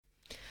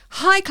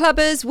Hi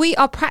clubbers, we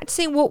are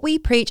practicing what we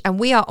preach and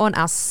we are on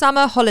our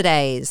summer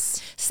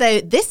holidays.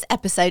 So this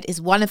episode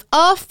is one of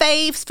our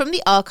faves from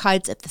the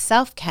archives of the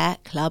Self-Care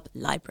Club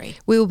Library.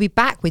 We will be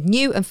back with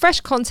new and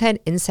fresh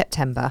content in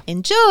September.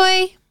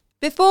 Enjoy!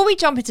 Before we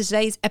jump into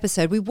today's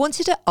episode, we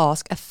wanted to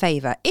ask a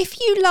favour. If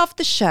you love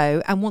the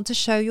show and want to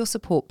show your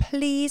support,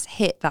 please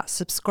hit that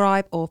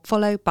subscribe or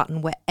follow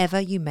button wherever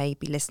you may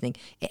be listening.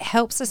 It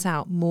helps us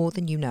out more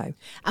than you know.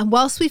 And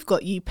whilst we've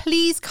got you,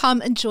 please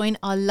come and join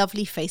our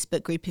lovely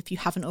Facebook group if you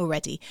haven't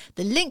already.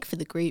 The link for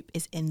the group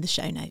is in the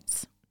show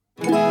notes.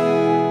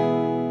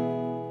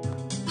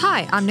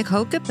 Hi, I'm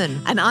Nicole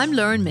Goodman. And I'm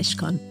Lauren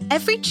Mishcon.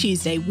 Every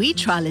Tuesday, we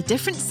trial a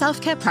different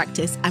self-care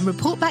practice and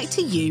report back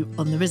to you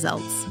on the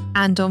results.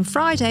 And on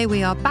Friday,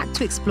 we are back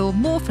to explore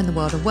more from the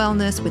world of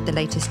wellness with the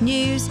latest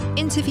news,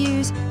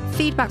 interviews,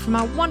 feedback from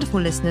our wonderful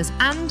listeners,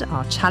 and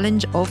our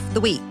challenge of the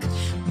week.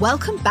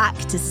 Welcome back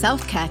to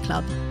Self-Care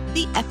Club,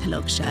 the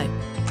Epilogue show.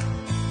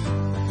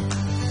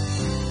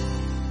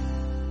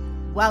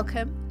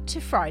 Welcome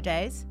to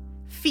Friday's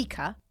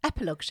Fika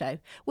Epilogue show,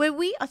 where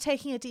we are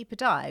taking a deeper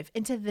dive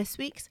into this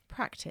week's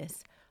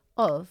practice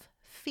of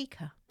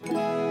Fika.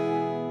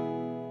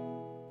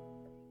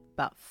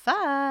 But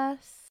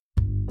first...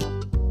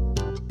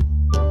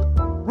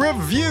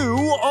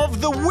 Review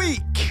of the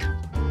week.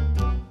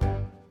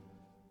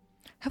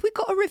 Have we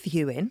got a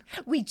review in?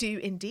 We do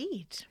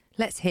indeed.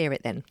 Let's hear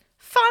it then.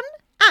 Fun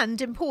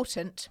and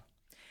important.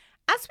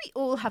 As we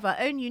all have our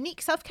own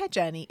unique self-care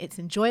journey, it's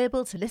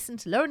enjoyable to listen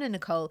to Lauren and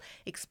Nicole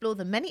explore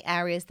the many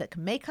areas that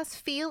can make us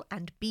feel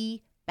and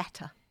be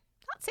better.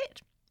 That's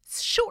it.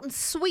 It's short and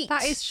sweet.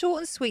 That is short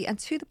and sweet and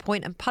to the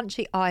point and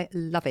punchy. I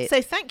love it.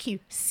 So thank you,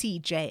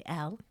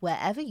 CJL,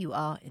 wherever you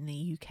are in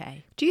the UK.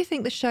 Do you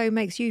think the show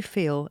makes you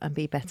feel and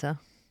be better?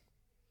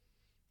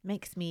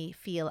 Makes me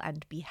feel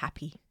and be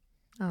happy.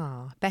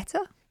 Ah,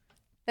 better?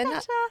 Then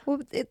Better.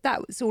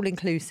 That's all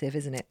inclusive,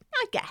 isn't it?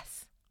 I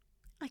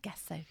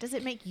guess so. Does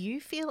it make you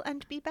feel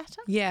and be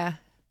better? Yeah.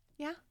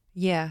 Yeah?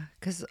 Yeah,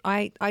 because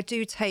I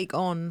do take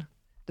on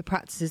the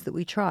practices that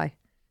we try.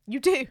 You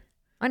do.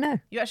 I know.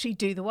 You actually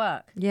do the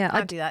work. Yeah,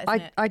 I do that,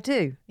 isn't it? I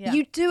do. Yeah.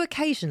 You do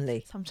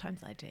occasionally.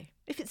 Sometimes I do.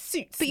 If it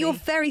suits But me. you're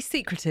very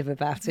secretive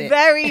about it.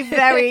 Very,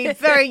 very,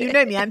 very, you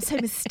know me, I'm so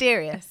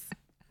mysterious.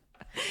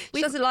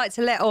 She doesn't like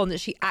to let on that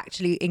she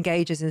actually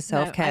engages in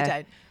self-care. No, I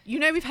don't. You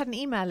know we've had an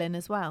email in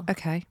as well.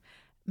 Okay.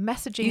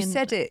 Messaging.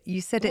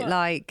 You said it What?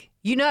 like,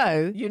 you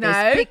know,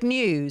 there's big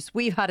news.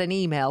 We've had an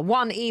email,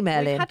 one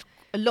email We've in. had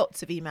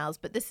lots of emails,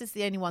 but this is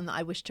the only one that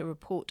I wish to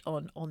report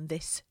on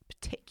this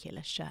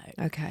particular show.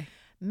 Okay.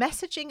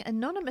 Messaging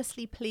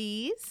anonymously,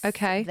 please.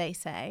 Okay. They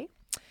say.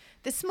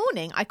 This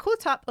morning, I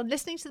caught up on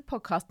listening to the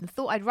podcast and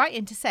thought I'd write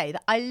in to say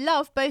that I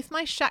love both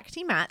my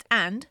Shakti mat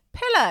and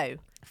pillow.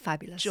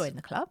 Fabulous. Join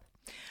the club.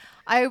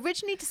 I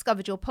originally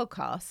discovered your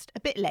podcast a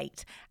bit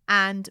late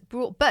and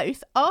brought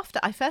both after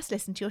I first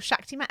listened to your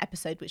Shakti Mat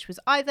episode, which was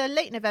either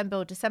late November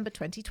or December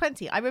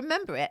 2020. I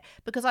remember it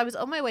because I was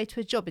on my way to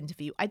a job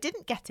interview. I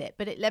didn't get it,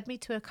 but it led me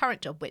to a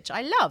current job, which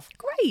I love.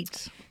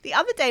 Great. The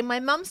other day, my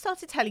mum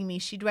started telling me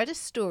she'd read a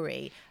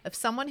story of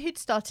someone who'd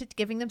started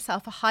giving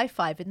themselves a high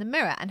five in the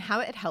mirror and how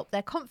it had helped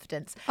their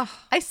confidence. Oh,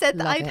 I said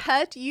that love I'd it.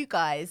 heard you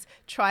guys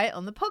try it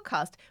on the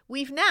podcast.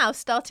 We've now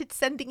started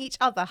sending each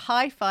other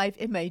high five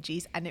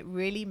emojis and it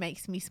really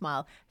makes me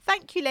smile.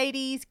 Thank you,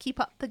 ladies. Keep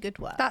up the good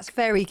work. That's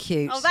very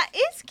cute. Oh, that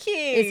is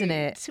cute. Isn't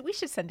it? We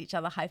should send each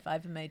other high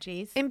five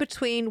emojis. In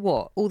between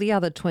what? All the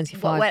other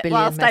 25 What, billion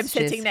whilst messages.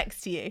 I'm sitting next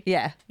to you.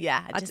 Yeah.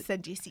 Yeah, I just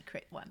send you a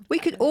secret one. We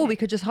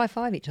could just high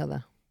five each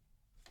other.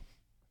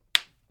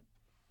 There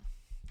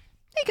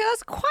you go.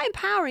 That's quite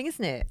empowering,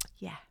 isn't it?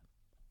 Yeah,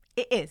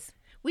 it is.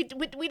 We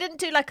didn't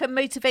do like a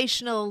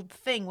motivational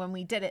thing when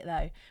we did it,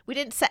 though. We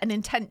didn't set an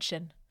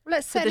intention.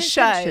 Let's for set the an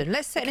show. intention.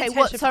 Let's set an intention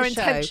what's for our the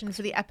show. intention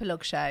for the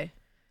epilogue show?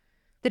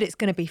 That it's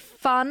going to be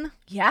fun,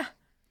 Yeah.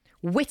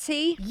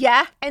 witty,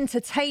 Yeah.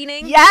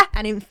 entertaining, Yeah.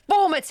 and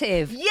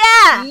informative.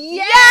 Yeah.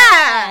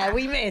 Yeah!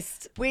 We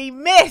missed. We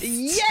missed.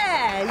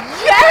 Yeah!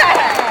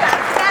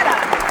 That's better.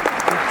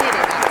 We did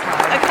it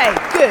that Okay,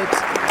 good.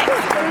 time.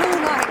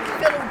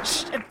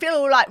 Feel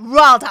all like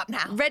riled up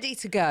now. Ready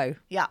to go.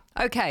 Yeah.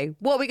 Okay,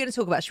 what are we going to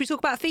talk about? Should we talk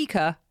about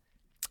Fika?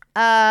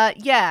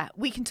 Yeah,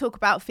 we can talk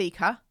about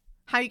Fika.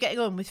 How are you getting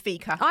on with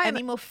Fika?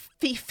 Any more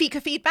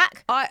Fika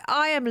feedback?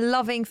 I am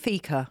loving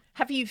Fika.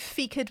 Have you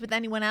Fika'd with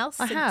anyone else?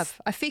 I have.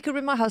 I Fika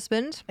with my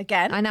husband.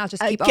 Again? I now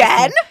just keep Again?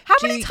 asking, How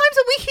many times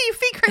a week are you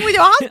Fikaing with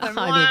your husband?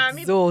 I'm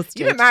exhausted.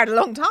 You've been married a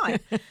long time.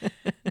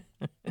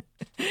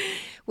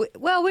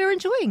 Well, we're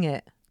enjoying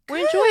it. We're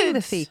Good. enjoying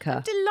the Fika.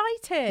 I'm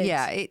delighted.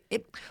 Yeah,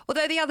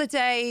 although the other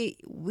day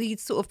we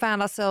sort of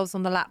found ourselves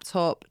on the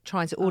laptop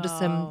trying to order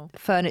some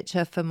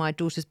furniture for my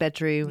daughter's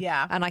bedroom.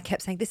 Yeah. And I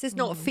kept saying, this is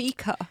not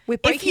Fika. We're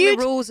breaking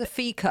the rules of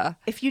Fika.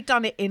 If you'd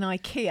done it in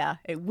IKEA,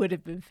 it would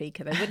have been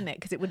Fika though, wouldn't it?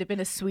 Because it would have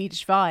been a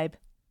Swedish vibe.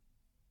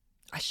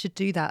 I should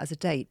do that as a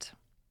date.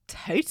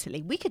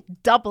 Totally. We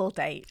could double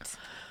date.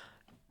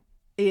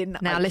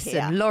 Now, IKEA.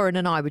 Listen, Lauren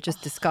and I were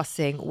just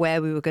discussing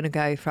where we were going to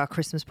go for our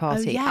Christmas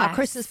party. Oh, yes. Our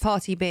Christmas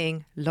party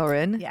being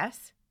Lauren,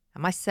 Yes.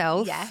 and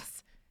myself.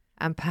 Yes.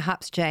 And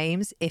perhaps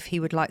James, if he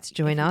would like to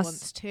join If he us.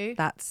 wants to.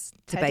 That's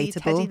Teddy,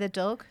 debatable. Teddy the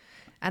dog.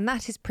 And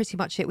that is pretty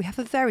much it. We have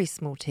a very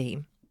small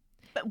team.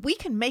 But we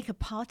can make a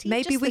party.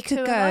 Maybe just we the two could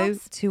of go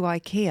us. to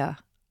IKEA.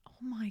 Oh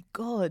my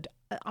God.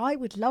 I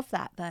would love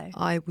that though.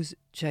 I was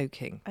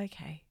joking.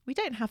 Okay. We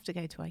don't have to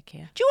go to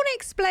IKEA. Do you want to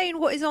explain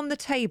what is on the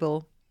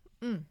table?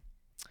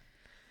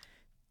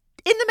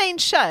 In the main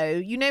show,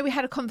 you know, we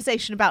had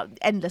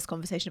endless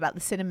conversation about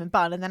the cinnamon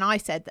bun. And then I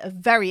said that a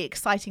very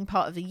exciting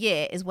part of the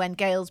year is when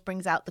Gales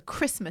brings out the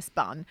Christmas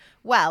bun.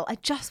 Well, I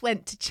just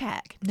went to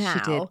check now.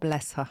 She did,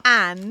 bless her.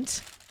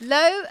 And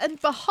lo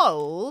and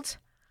behold,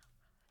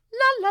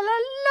 la la la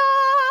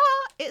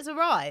la, it's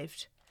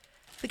arrived.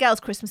 The Gales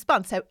Christmas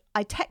bun. So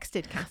I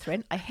texted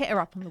Catherine. I hit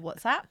her up on the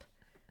WhatsApp.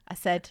 I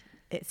said,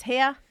 it's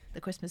here. The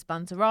Christmas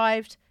bun's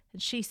arrived.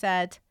 And she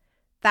said,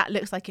 that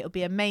looks like it'll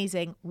be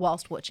amazing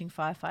whilst watching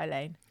Firefly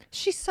Lane.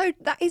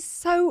 That is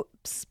so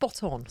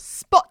spot on.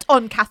 Spot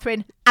on,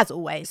 Catherine, as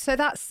always. So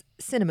that's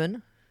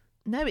cinnamon.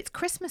 No, it's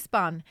Christmas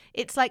bun.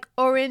 It's like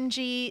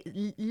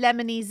orangey,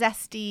 lemony,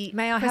 zesty.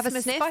 May I have a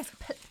Christmas sniff? spice.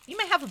 You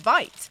may have a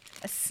bite.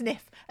 A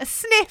sniff. A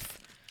sniff.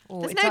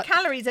 Oh, There's it no does-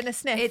 calories in a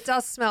sniff. It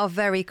does smell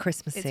very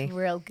Christmassy. It's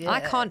real good. I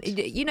can't,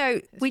 you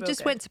know, we real just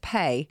good. went to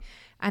pay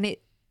and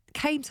it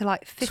came to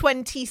like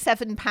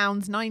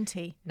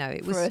 £27.90. No,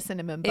 it for was a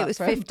cinnamon It bun was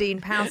from-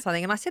 £15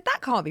 something, and I said that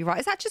can't be right.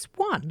 Is that just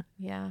one?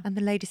 Yeah. And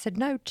the lady said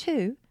no,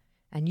 two.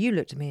 And you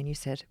looked at me and you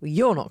said, "Well,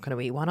 you're not going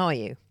to eat one, are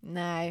you?"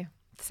 No.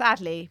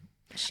 Sadly,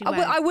 she I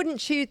won't. wouldn't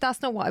choose.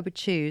 That's not what I would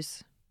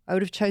choose. I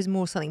would have chosen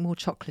something more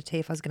chocolatey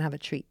if I was going to have a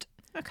treat.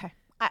 Okay.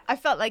 I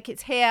felt like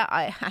it's here.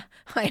 I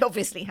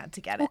obviously had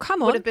to get it. Well, come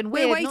Would on. have been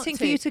We're weird not waiting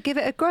for to. you to give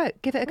it a go.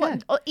 Give it a go.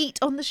 What, or eat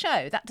on the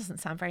show. That doesn't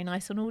sound very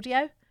nice on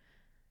audio,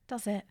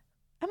 does it?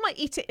 I might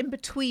eat it in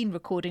between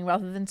recording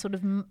rather than sort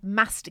of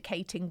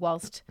masticating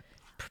whilst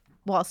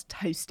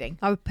hosting.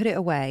 I would put it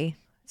away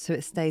so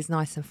it stays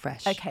nice and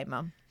fresh. Okay,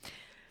 Mum.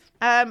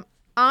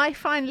 I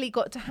finally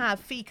got to have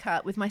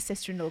Fika with my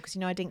sister-in-law because,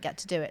 you know, I didn't get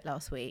to do it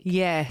last week.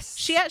 Yes.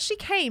 She actually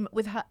came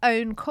with her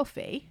own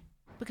coffee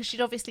because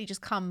she'd obviously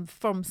just come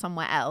from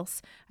somewhere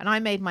else, and I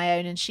made my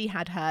own and she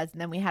had hers,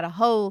 and then we had a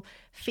whole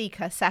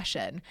Fika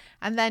session,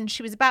 and then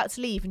she was about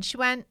to leave and she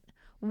went,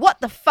 "What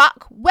the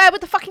fuck? Where were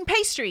the fucking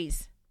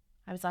pastries?"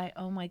 I was like,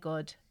 oh my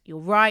God, you're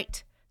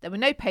right. There were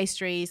no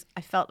pastries.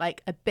 I felt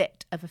like a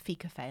bit of a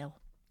Fika fail.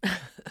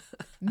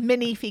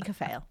 Mini Fika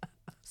fail.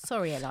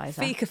 Sorry,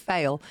 Eliza. Fika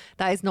fail.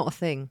 That is not a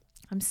thing.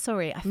 I'm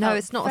sorry. I felt No,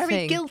 it's not a very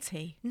thing.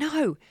 guilty.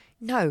 No.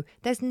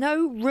 There's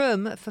no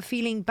room for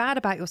feeling bad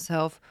about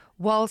yourself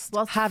whilst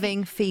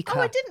having Fika.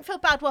 Oh, I didn't feel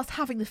bad whilst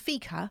having the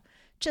Fika.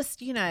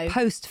 Just, you know,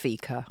 Post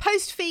Fika.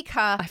 post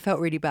Fika, I felt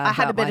really bad. I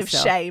had a about bit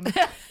myself. of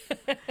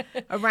shame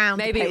around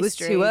Maybe the it was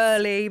too pastries.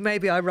 early.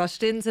 Maybe I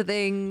rushed into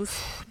things.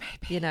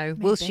 Maybe. You know,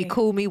 will she Maybe.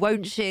 call me?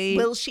 Won't she?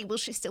 Will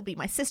she still be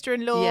my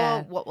sister-in-law?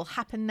 Yeah. What will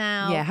happen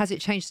now? Yeah. Has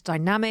it changed the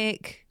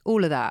dynamic?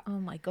 All of that. Oh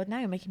my God, now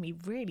you're making me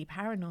really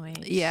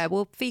paranoid. Yeah.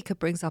 Well, Fika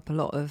brings up a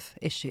lot of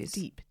issues.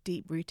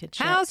 Deep-rooted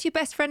shit. How's your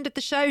best friend of the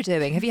show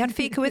doing? Have you had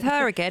Fika with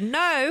her again?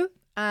 No.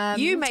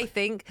 You may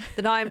think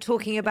that I am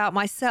talking about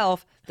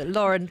myself, that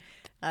Lauren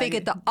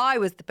figured that I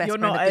was the best You're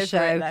friend not of the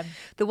over it show. then.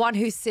 The one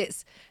who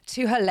sits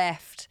to her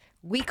left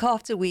week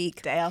after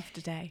week, Day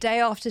after day. day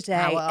after day,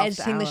 Hour after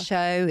editing the hour.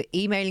 show,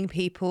 emailing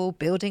people,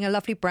 building a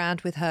lovely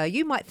brand with her.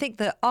 You might think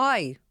that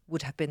I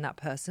would have been that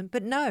person,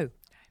 but no.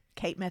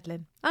 Kate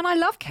Medlin, And I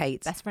love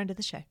Kate. best friend of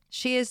the show.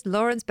 She is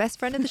Lauren's best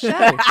friend of the show.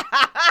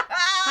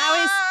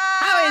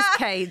 How is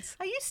Kate?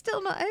 Are you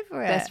still not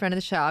over it? Best friend of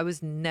the show.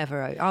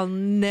 I'll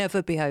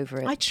never be over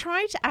it. I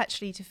tried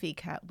actually to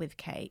Fika with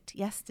Kate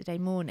yesterday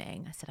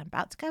morning. I said, I'm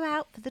about to go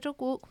out for the dog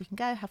walk. We can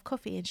go have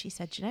coffee. And she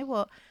said, "Do you know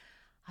what?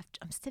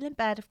 I'm still in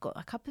bed. I've got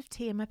a cup of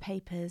tea and my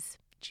papers.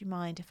 Do you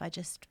mind if I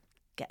just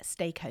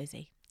stay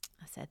cozy?"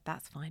 I said,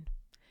 "That's fine."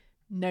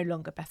 No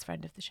longer best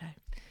friend of the show.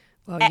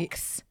 Well,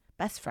 Ex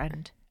best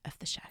friend of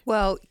the show.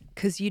 Well,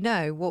 because you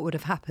know what would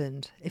have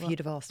happened if you'd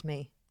have asked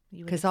me. You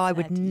would Because have I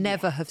would said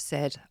never yes. have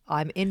said,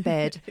 I'm in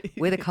bed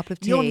with a cup of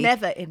tea. You're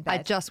never in bed.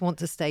 I just want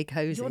to stay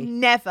cozy. You're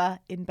never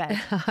in bed.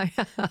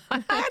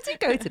 I do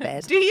go to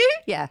bed. Do you?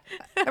 Yeah.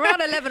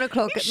 Around 11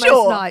 o'clock at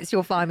Sure. most nights,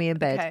 you'll find me in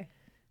bed. Okay.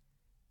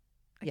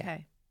 Yeah.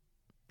 Okay.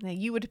 No,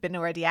 you would have been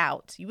already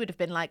out. You would have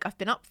been like, I've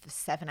been up for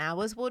 7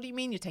 hours. What do you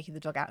mean you're taking the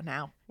dog out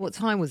now? What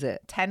time was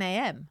it? 10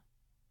 a.m.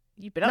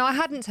 You've been No, up. I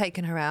hadn't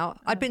taken her out.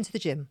 I'd been to the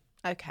gym.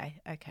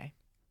 Okay.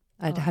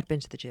 I had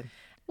been to the gym.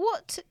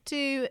 What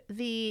do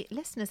the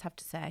listeners have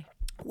to say?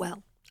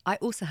 Well, I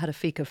also had a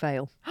Fika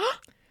fail.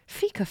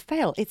 Fika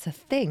fail, it's a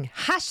thing.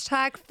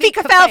 Hashtag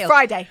Fika fail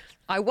Friday.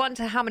 I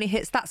wonder how many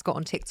hits that's got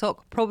on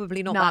TikTok.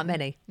 Probably not that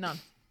many. None.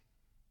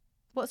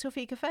 What's your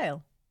Fika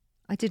fail?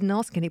 I didn't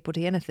ask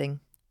anybody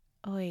anything.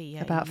 Oy,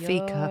 About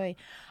Fika. oy.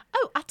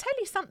 Oh, I'll tell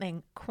you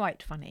something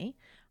quite funny.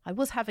 I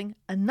was having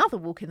another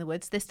walk in the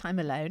woods, this time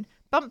alone,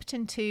 bumped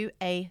into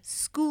a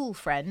school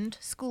friend,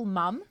 school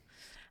mum,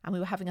 and we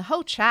were having a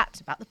whole chat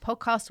about the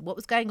podcast and what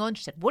was going on.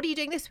 She said, "What are you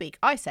doing this week?"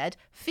 I said,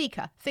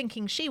 "Fika,"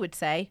 thinking she would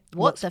say,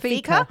 "What's the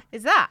Fika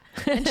is that?"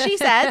 And she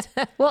said,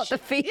 What the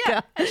Fika?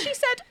 Yeah. And she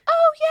said,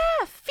 "Oh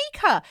yeah,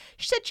 Fika."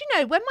 She said, "You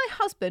know, when my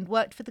husband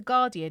worked for The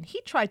Guardian,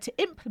 he tried to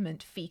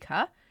implement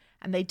Fika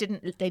and they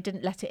didn't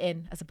let it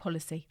in as a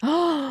policy." And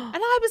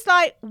I was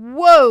like,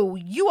 "Whoa,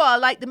 you are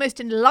like the most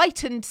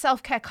enlightened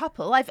self-care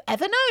couple I've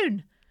ever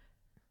known."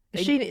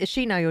 Is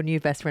she now your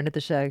new best friend of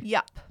the show?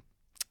 Yup.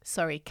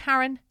 Sorry,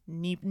 Karen,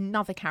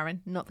 another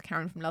Karen, not the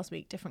Karen from last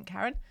week, different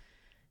Karen.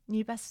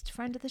 New best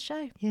friend of the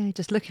show. Yeah,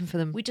 just looking for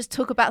them. We just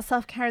talk about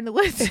self-care in the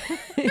woods.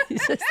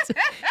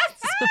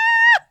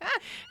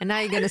 And now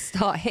you're going to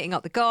start hitting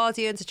up The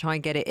Guardian to try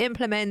and get it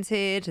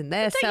implemented and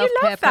their Don't you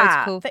self-care love that?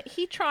 protocol. That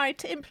he tried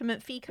to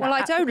implement Fika. Well, I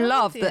at The don't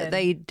love that Guardian.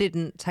 they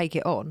didn't take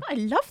it on. I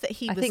love that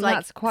he I was think like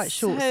that's quite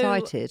so-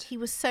 short-sighted. He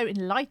was so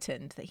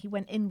enlightened that he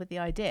went in with the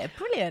idea.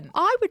 Brilliant.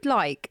 I would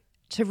like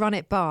to run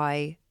it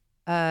by.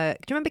 Do you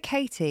remember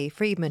Katie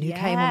Friedman, who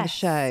came on the Yes,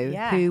 show,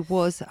 yes. who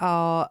was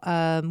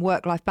our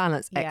work-life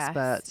balance Yes,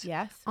 expert?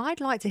 yes. I'd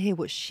like to hear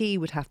what she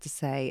would have to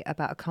say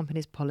about a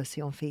company's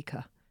policy on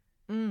Fika.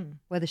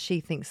 Whether she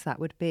thinks that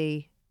would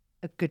be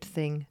a good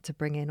thing to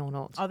bring in or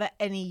not. Are there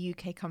any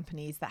UK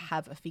companies that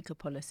have a Fika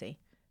policy?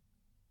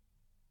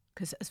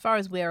 Because as far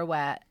as we're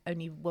aware,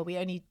 we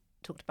only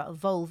talked about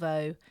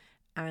Volvo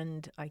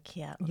and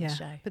IKEA on the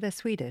show. But they're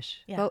Swedish.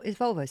 Yeah. Well, is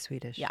Volvo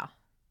Swedish? Yeah.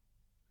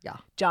 Yeah.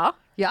 Ja.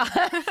 Yeah.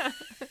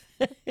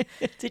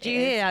 Did you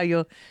hear how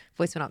your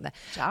voice went up there?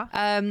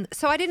 Ja.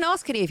 So I didn't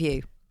ask any of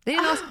you. They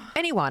didn't ask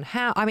anyone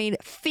how. I mean,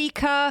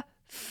 Fika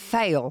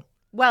fail.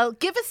 Well,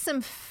 give us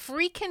some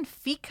freaking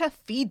Fika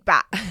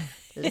feedback,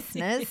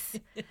 listeners.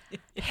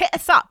 Hit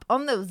us up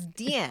on those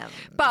DMs.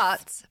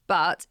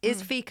 But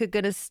is Fika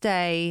going to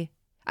stay?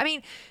 I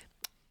mean,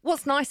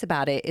 what's nice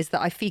about it is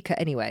that I Fika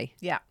anyway.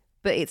 Yeah.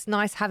 But it's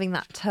nice having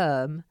that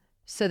term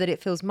so that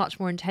it feels much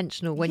more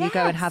intentional when you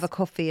go and Yes. have a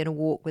coffee and a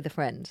walk with a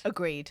friend.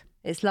 Agreed.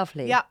 It's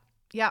lovely.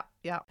 Yeah.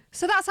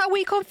 So that's our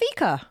week on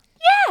Fika.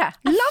 Yeah.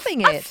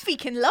 Loving I it.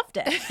 freaking loved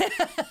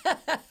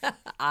it.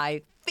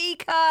 I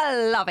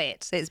Fika love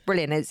it. It's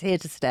brilliant. It's here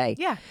to stay.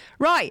 Yeah.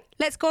 Right.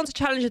 Let's go on to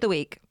Challenge of the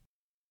Week.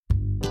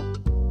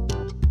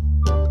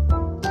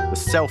 The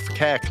Self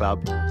Care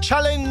Club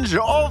Challenge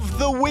of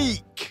the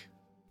Week.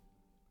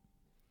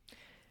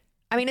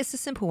 I mean, it's a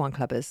simple one,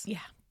 clubbers. Yeah.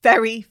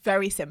 Very,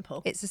 very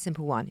simple. It's a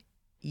simple one.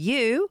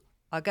 You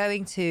are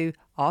going to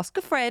ask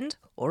a friend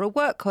or a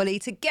work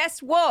colleague to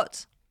guess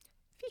what?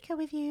 Fika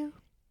with you.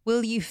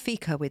 Will you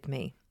Fika with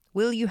me?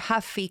 Will you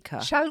have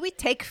Fika? Shall we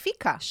take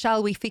Fika?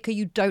 Shall we Fika?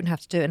 You don't have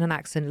to do it in an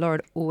accent.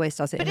 Lauren always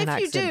does it But in an if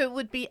you accent. do, it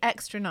would be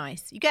extra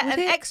nice. You get Would an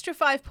it? extra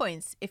 5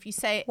 points if you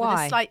say it with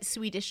Why? a slight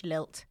Swedish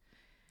lilt.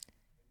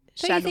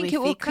 Don't Shall you think we it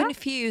will Fika?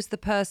 confuse the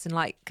person?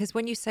 Like, because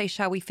when you say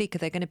 "shall we Fika,"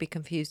 they're going to be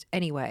confused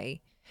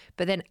anyway.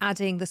 But then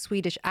adding the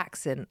Swedish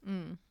accent,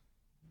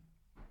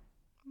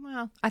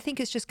 Well, I think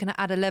it's just going to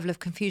add a level of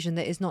confusion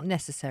that is not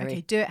necessary.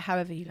 okay, do it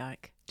however you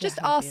like. Do Just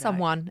it however ask you like.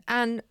 someone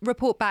and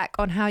report back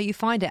on how you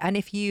find it, and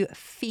if you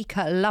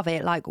Fika love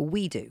it like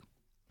we do.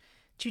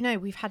 Do you know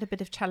we've had a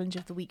bit of Challenge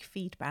of the Week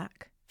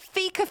feedback?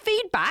 Fika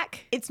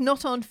feedback. It's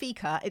not on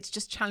Fika, it's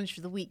just Challenge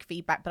of the Week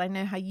feedback, but I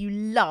know how you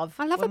love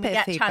I love a when we bit of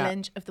get feedback.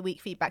 Challenge of the Week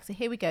feedback. So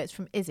here we go. It's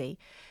from Izzy.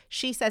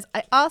 She says,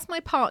 I asked my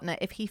partner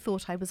if he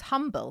thought I was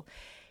humble.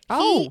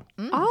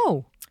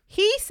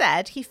 He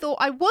said he thought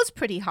I was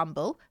pretty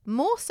humble,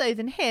 more so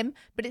than him,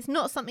 but it's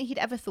not something he'd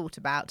ever thought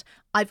about.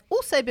 I've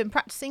also been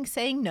practicing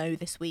saying no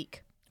this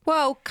week.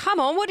 Well, come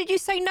on. What did you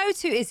say no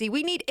to, Izzy?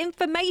 We need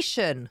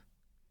information.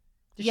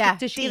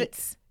 Does she-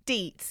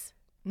 deets.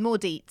 More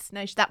deets.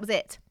 No, that was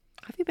it.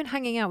 Have you been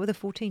hanging out with a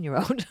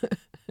 14-year-old?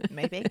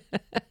 Maybe.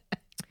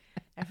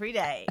 Every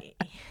day.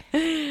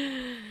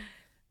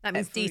 That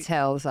means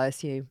details, I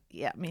assume.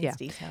 Yeah, it means Yeah.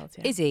 details.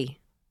 Yeah. Izzy,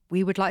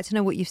 we would like to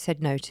know what you've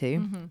said no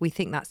to. We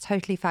think that's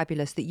totally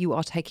fabulous that you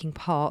are taking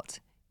part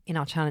in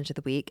our Challenge of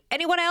the Week.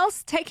 Anyone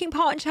else taking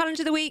part in Challenge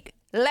of the Week?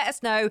 Let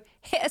us know.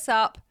 Hit us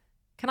up.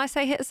 Can I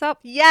say hit us up?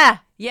 Yeah.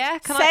 Yeah?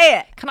 Say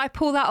it. Can I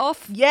pull that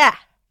off? Yeah.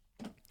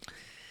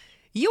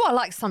 You are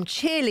like some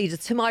cheerleader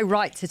to my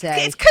right today.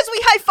 It's because we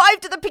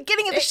high-fived at the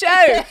beginning of the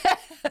show.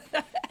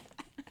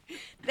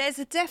 There's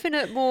a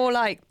definite more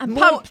like... I'm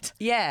more, pumped.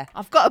 Yeah.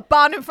 I've got a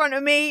bun in front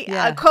of me,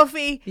 Yeah. a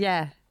coffee.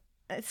 Yeah.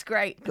 It's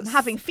great. I'm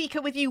having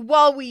Fika with you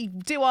while we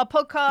do our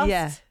podcast.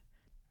 Yeah.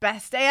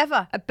 Best day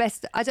ever. At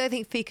best, I don't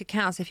think Fika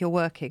counts if you're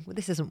working. Well,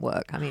 this isn't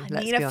work. I mean,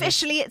 let's be honest.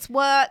 Officially it's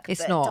work.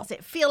 It's but not. Does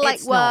it feel like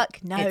It's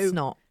work? not. No. It's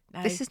not.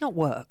 No. This is not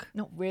work.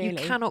 Not really.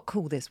 You cannot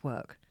call this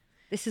work.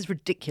 This is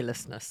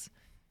ridiculousness.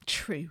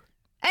 True.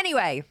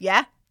 Anyway,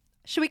 Yeah?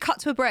 should we cut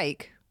to a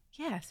break?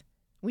 Yes.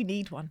 We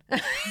need one.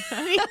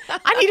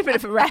 I need a bit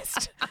of a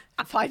rest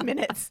for 5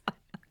 minutes.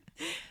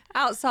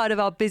 Outside of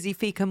our busy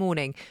Fika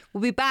morning.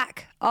 We'll be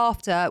back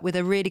after with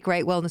a really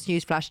great wellness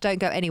news flash. Don't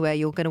go anywhere.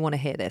 You're going to want to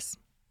hear this.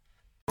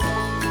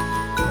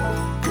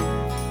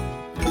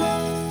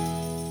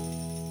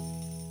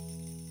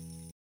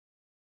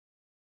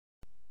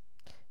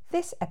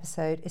 This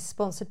episode is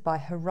sponsored by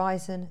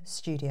Horizon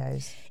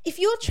Studios. If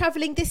you're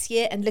travelling this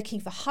year and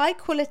looking for high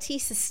quality,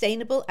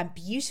 sustainable and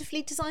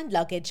beautifully designed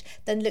luggage,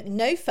 then look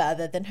no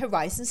further than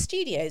Horizon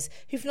Studios,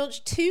 who've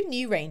launched 2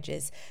 new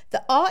ranges.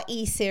 The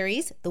RE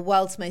series, the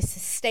world's most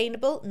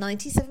sustainable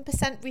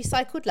 97%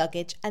 recycled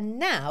luggage, and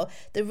now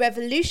the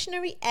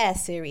revolutionary Air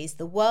series,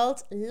 the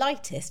world's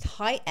lightest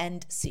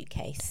high-end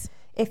suitcase.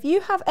 If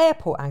you have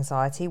airport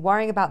anxiety,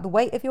 worrying about the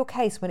weight of your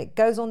case when it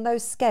goes on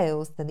those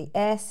scales, then the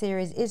Air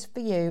series is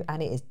for you,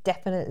 and it is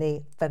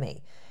definitely for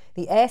me.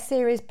 The Air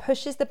series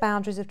pushes the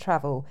boundaries of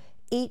travel.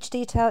 Each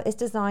detail is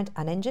designed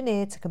and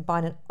engineered to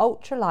combine an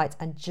ultralight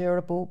and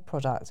durable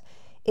product.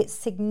 It's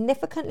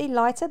significantly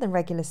lighter than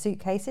regular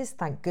suitcases,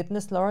 thank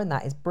goodness, Lauren,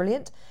 that is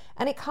brilliant.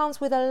 And it comes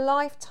with a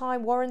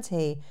lifetime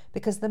warranty,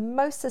 because the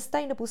most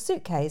sustainable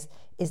suitcase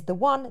is the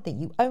one that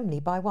you only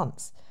buy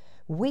once.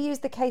 We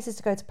used the cases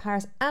to go to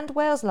Paris and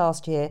Wales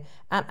last year,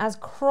 and as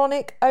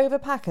chronic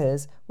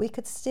overpackers, we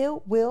could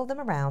still wheel them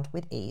around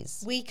with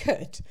ease. We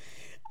could.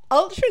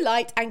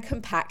 Ultralight and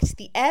compact,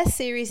 the Air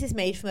series is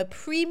made from a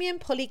premium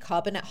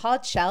polycarbonate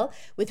hard shell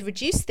with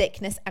reduced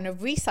thickness and a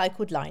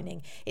recycled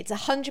lining. It's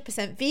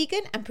 100%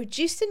 vegan and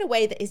produced in a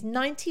way that is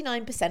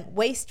 99%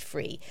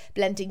 waste-free,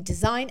 blending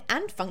design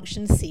and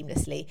function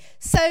seamlessly.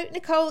 So,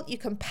 Nicole, you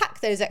can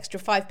pack those extra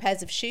 5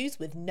 pairs of shoes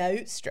with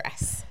no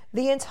stress.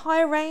 The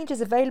entire range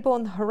is available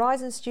on the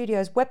Horizon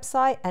Studios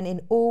website and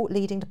in all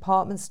leading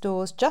department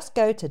stores. Just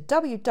go to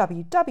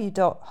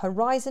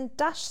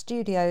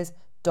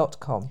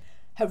www.horizon-studios.com.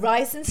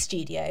 Horizon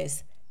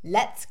Studios.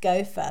 Let's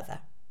go further.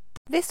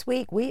 This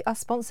week we are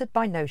sponsored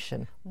by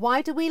Notion.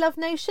 Why do we love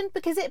Notion?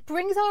 Because it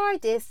brings our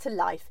ideas to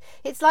life.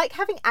 It's like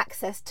having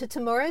access to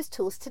tomorrow's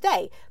tools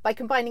today by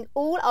combining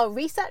all our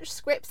research,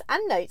 scripts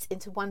and notes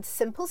into one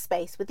simple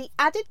space with the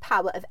added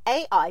power of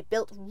AI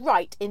built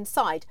right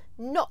inside,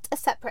 not a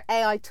separate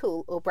AI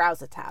tool or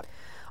browser tab.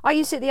 I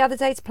used it the other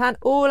day to plan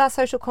all our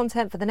social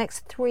content for the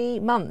next 3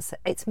 months.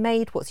 It's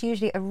made what's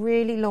usually a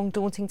really long,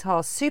 daunting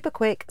task super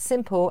quick,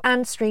 simple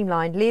and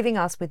streamlined, leaving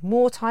us with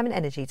more time and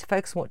energy to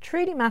focus on what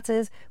truly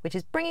matters, which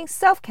is bringing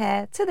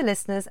self-care to the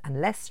listeners and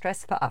less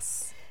stress for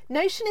us.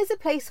 Notion is a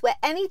place where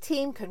any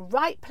team can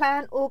write,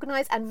 plan,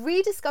 organise and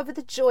rediscover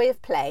the joy of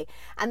play,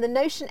 and the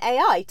Notion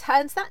AI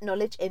turns that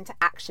knowledge into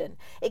action.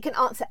 It can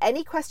answer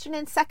any question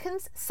in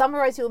seconds,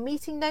 summarise your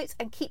meeting notes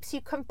and keeps you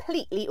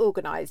completely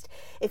organised.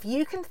 If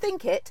you can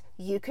think it,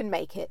 you can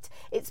make it.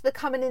 It's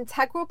become an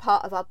integral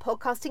part of our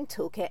podcasting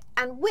toolkit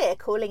and we're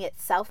calling it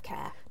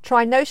self-care.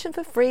 Try Notion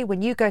for free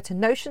when you go to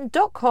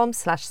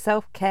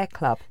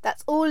notion.com/selfcareclub.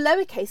 That's all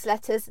lowercase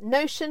letters,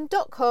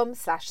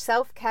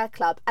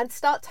 notion.com/selfcareclub, and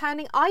start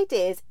turning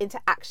ideas into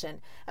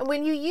action. And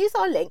when you use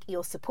our link,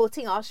 you're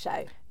supporting our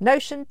show.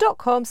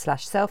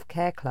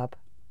 Notion.com/selfcareclub.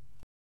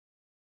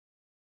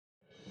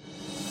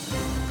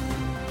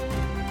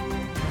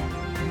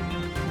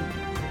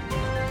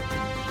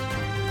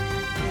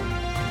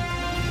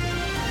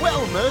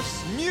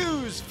 Wellness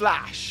News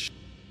Flash.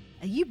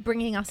 Are you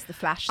bringing us the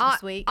flash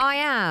this week? I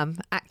am,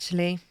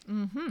 actually.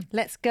 Mm-hmm.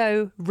 Let's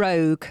go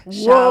rogue,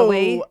 shall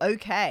we?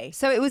 Okay.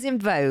 So it was in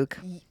Vogue.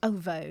 Oh,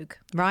 Vogue.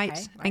 Right?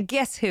 Okay, And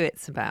guess who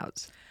it's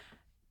about?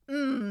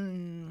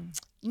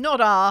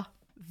 Not our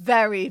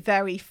very,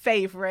 very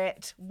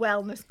favourite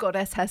wellness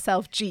goddess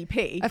herself,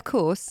 GP. Of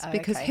course,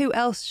 because Okay. who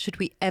else should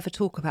we ever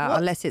talk about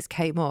unless it's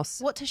Kate Moss?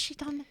 What has she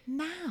done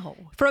now?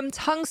 From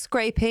tongue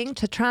scraping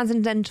to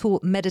transcendental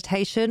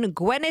meditation,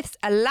 Gwyneth's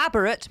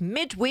elaborate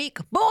midweek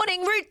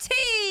morning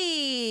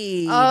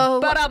routine. Oh,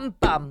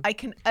 Ba-dum-bum. I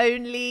can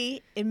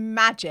only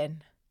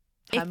imagine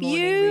her If morning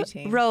you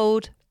routine.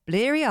 rolled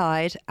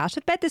bleary-eyed out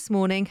of bed this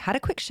morning, had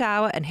a quick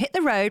shower and hit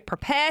the road,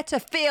 prepare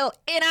to feel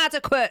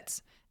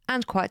inadequate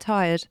and quite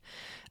tired.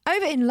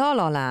 Over in La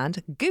La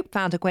Land, Goop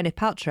founder Gwyneth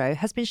Paltrow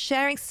has been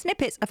sharing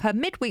snippets of her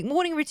midweek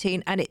morning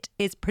routine, and it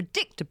is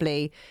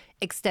predictably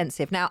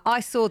extensive. Now, I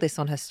saw this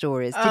on her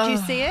stories. Did you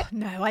see it?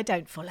 No, I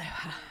don't follow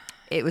her.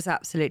 It was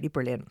absolutely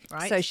brilliant.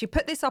 Right. So she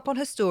put this up on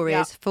her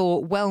stories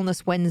for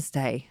Wellness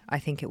Wednesday, I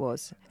think it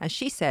was. And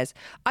she says,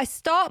 I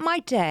start my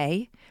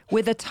day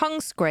with a tongue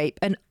scrape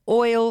and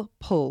oil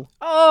pull.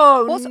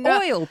 Oh, What's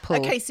no. oil pull?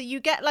 Okay, so you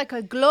get like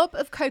a glob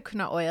of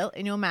coconut oil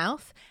in your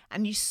mouth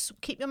and you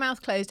keep your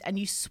mouth closed and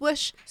you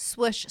swoosh,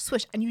 swoosh,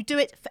 swoosh. And you do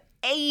it for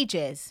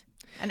ages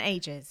and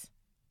ages.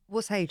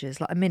 What's ages?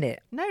 Like a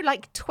minute? No,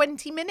 like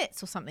 20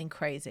 minutes or something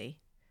crazy.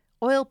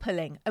 Oil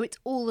pulling. Oh, it's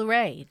all the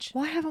rage.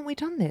 Why haven't we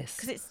done this?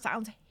 Because it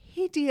sounds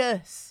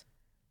hideous.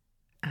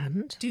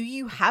 And? Do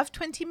you have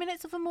 20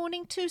 minutes of a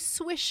morning to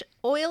swish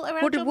oil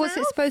around your What's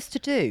mouth? it supposed to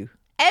do?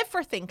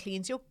 Everything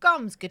cleans your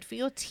gums, good for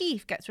your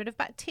teeth, gets rid of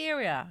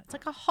bacteria. It's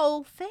like a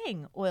whole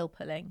thing, oil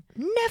pulling.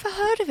 Never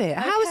heard of it.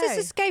 How has this Okay.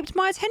 escaped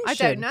my attention? I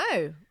don't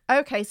know.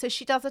 Okay, so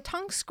she does a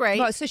tongue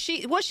scrape. Right, so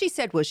what she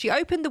said was she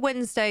opened the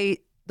Wednesday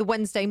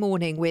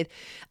morning with,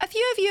 a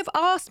few of you have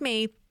asked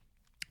me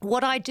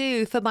what I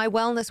do for my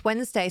Wellness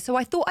Wednesday, so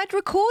I thought I'd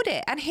record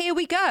it, and here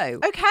we go.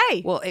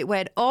 Okay. Well, it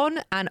went on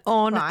and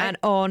on Right. and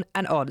on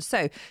and on.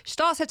 So she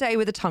starts her day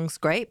with a tongue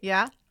scrape.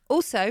 Yeah.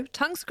 Also,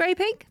 tongue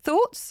scraping,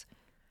 thoughts?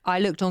 I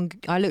looked on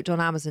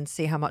Amazon to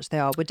see how much they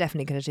are. We're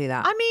definitely going to do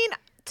that. I mean,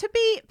 to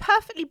be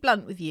perfectly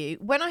blunt with you,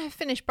 when I have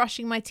finished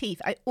brushing my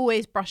teeth, I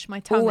always brush my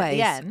tongue at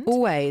the end.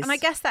 Always. And I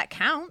guess that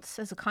counts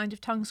as a kind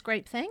of tongue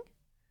scrape thing.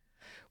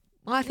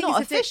 Well, I think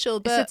Not it's official,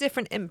 but it's a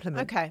different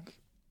implement. Okay.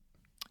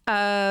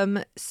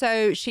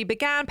 So she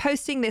began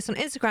posting this on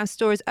Instagram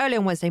stories early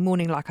on Wednesday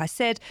morning, like I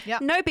said.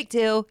 Yep. No big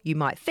deal, you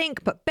might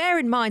think, but bear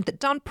in mind that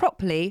done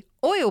properly,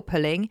 oil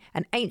pulling,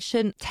 an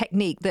ancient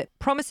technique that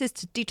promises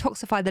to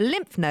detoxify the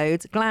lymph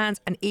nodes, glands,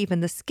 and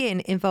even the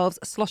skin, involves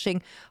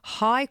sloshing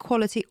high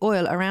quality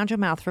oil around your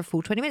mouth for a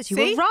full 20 minutes. You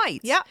See? were right.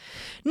 Yeah.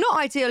 Not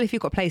ideal if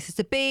you've got places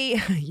to be.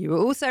 You were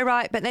also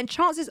right. But then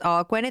chances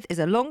are Gwyneth is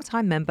a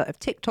long-time member of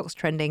TikTok's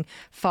trending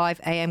 5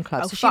 a.m.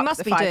 club. Oh, so she fuck must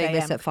the be 5 doing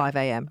this a.m. at 5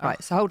 a.m.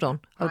 Right. So hold on,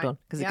 Right.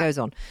 because Yeah. it goes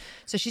on.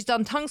 So she's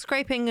done tongue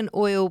scraping and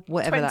oil,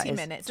 whatever 20 that is.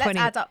 minutes. Let's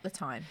add up the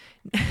time.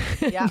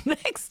 Yeah.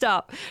 Next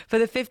up, for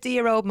the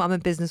 50-year-old mum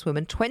and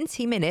businesswoman,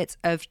 20 minutes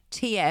of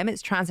TM,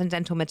 it's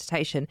transcendental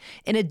meditation,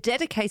 in a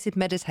dedicated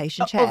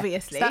meditation chair.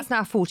 Obviously. So that's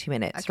now 40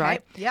 minutes, Okay,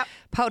 right? yep.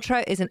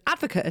 Paltrow is an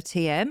advocate of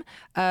TM,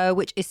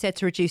 which is said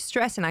to reduce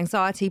stress and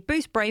anxiety,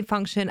 boost brain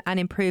function, and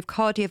improve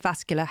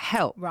cardiovascular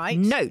health. Right.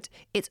 Note,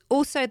 it's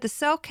also the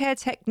self-care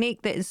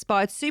technique that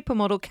inspired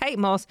supermodel Kate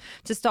Moss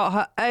to start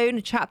her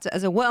own chapter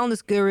as a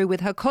wellness guru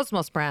with her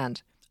Cosmos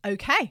brand.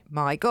 Okay.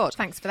 My God.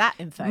 Thanks for that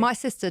info. My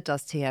sister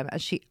does TM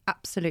and she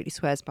absolutely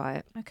swears by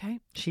it. Okay.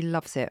 She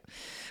loves it.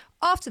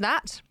 After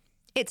that,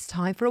 it's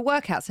time for a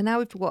workout. So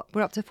now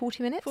we're up to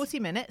 40 minutes? 40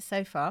 minutes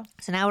so far.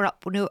 So now we're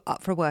up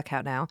for a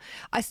workout now.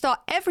 I start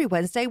every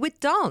Wednesday with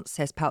dance,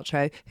 says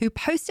Paltrow, who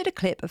posted a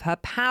clip of her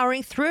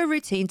powering through a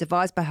routine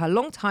devised by her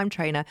longtime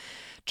trainer,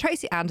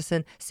 Tracy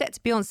Anderson, set to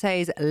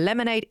Beyonce's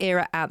Lemonade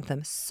era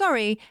anthem.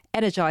 Sorry,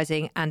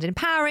 energising and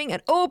empowering,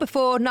 and all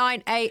before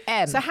 9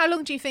 a.m. So how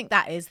long do you think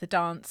that is, the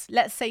dance?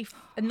 Let's say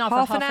another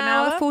half an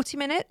hour, 40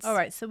 minutes. All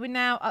right, so we're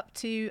now up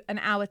to an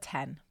hour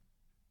 10.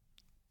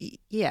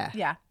 Yeah.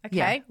 Yeah, okay.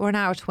 Yeah. Or an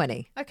hour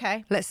 20.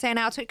 Okay. Let's say an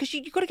hour 20, because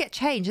you've got to get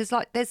changed.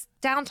 There's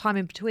downtime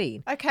in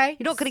between. Okay.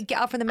 You're not going to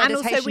get up from the And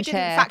meditation also we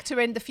chair. didn't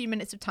factor in the few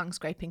minutes of tongue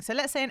scraping. So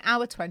let's say an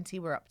hour 20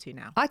 we're up to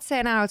now. I'd say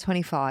an hour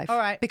 25. All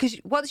right. Because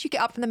once you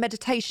get up from the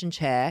meditation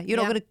chair, you're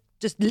not Yeah. going to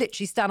just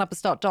literally stand up and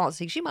start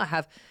dancing. She might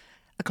have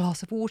a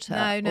glass of water.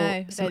 No. Or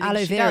I some don't aloe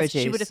think she vera does.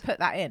 juice. She would have put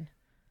that in.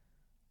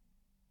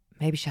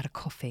 Maybe she had a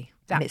coffee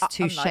and it's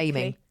too Unlikely.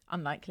 shaming.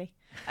 Unlikely.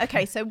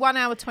 Okay, so 1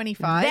 hour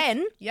 25.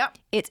 Then Yep.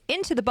 it's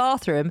into the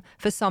bathroom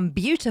for some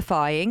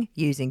beautifying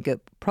using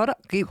good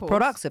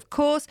products, of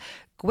course.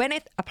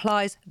 Gwyneth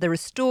applies the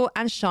Restore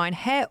and Shine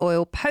hair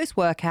oil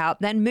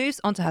post-workout, then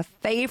moves on to her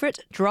favourite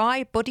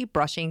dry body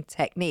brushing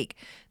technique.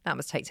 That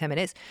must take 10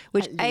 minutes,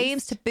 which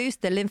aims to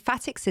boost the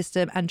lymphatic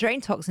system and drain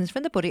toxins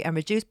from the body and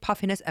reduce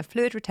puffiness and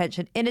fluid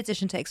retention in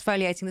addition to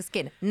exfoliating the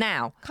skin.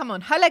 Now, Come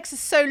on, her legs are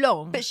so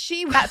long. but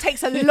she That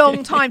takes a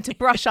long time to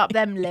brush up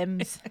them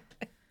limbs.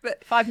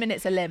 5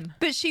 minutes a limb.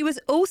 But she was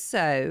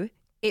also,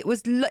 it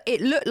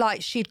looked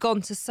like she'd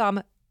gone to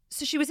so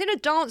she was in a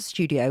dance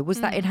studio.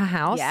 Was that in her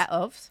house? Yeah,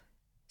 of.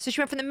 So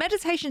she went from the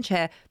meditation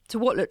chair to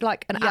what looked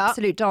like an Yeah.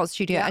 absolute dance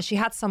studio, Yeah. and she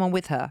had someone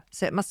with her.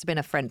 So it must have been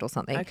a friend or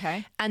something.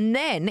 Okay. And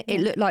then it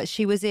looked like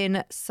she was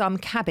in some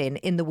cabin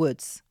in the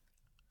woods.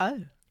 Oh.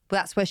 Well,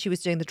 that's where she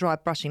was doing the dry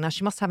brushing. Now,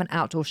 she must have an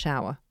outdoor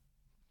shower,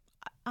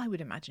 I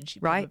would imagine she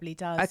right? probably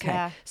does. Okay.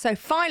 Yeah. So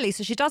finally,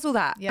 she does all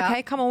that. Yeah.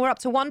 Okay, come on, we're up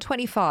to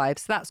 125.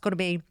 So that's got to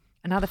be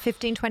another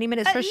 15, 20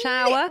 minutes for a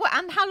shower.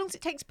 And how long does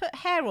it take to put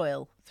hair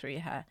oil through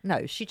your hair?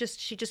 No, she just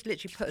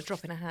literally put a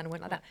drop in her hand and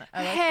went like that. Oh,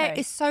 Her hair okay.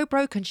 is so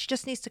broken. She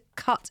just needs to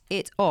cut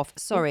it off.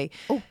 Sorry.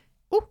 Oh.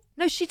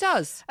 No, she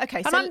does. Okay,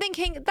 And so- I'm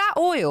thinking that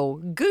oil,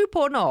 goop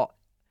or not,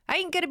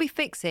 ain't going to be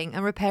fixing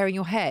and repairing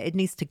your hair. It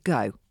needs to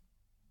go.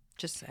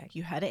 Just saying.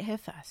 You heard it here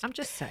first. I'm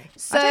just saying.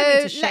 So I don't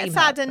mean to shame let's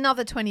her. add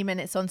another 20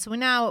 minutes on. So we're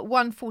now at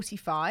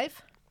 1:45.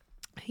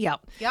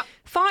 Yep. Yep.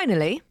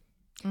 Finally,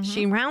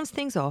 she rounds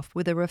things off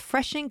with a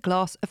refreshing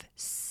glass of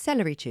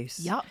celery juice.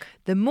 Yuck.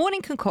 The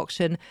morning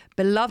concoction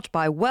beloved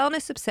by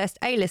wellness-obsessed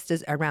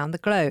A-listers around the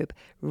globe.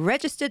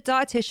 Registered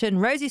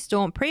dietitian Rosie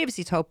Storm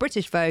previously told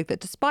British Vogue that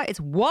despite its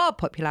wild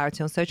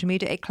popularity on social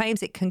media, it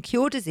claims it can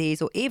cure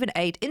disease or even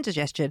aid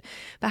indigestion,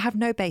 but have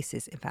no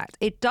basis, in fact.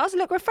 It does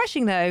look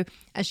refreshing, though,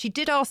 and she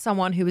did ask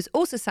someone who was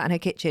also sat in her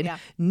kitchen, Yeah.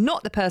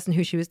 not the person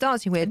who she was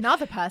dancing with,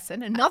 Another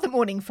person, another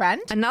morning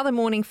friend. another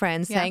morning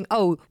friend Yeah. saying,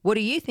 oh, what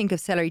do you think of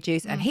celery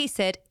juice? And he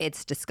said,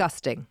 it's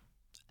disgusting.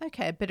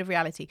 Okay, a bit of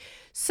reality.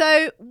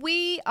 So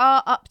we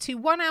are up to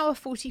 1 hour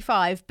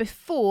 45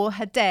 before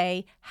her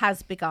day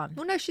has begun.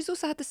 Well, no, she's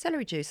also had the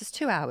celery juice. It's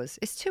 2 hours.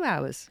 It's 2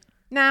 hours.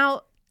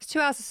 Now, It's 2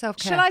 hours of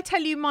self-care. shall I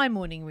tell you my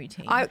morning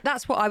routine?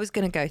 That's what I was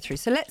going to go through.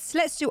 So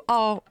let's do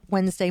our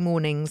Wednesday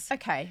mornings.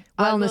 Okay.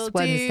 Wellness I will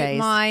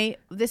Wednesdays.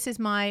 This is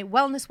my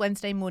Wellness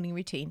Wednesday morning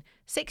routine.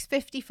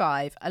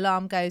 6:55,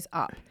 alarm goes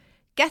up.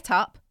 Get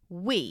up,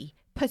 wee,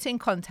 put in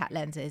contact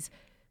lenses,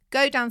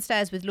 go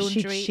downstairs with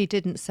laundry. She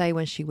didn't say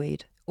when she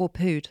weed or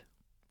pooed.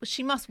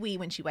 She must wee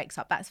when she wakes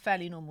up. That's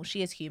fairly normal.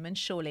 She is human,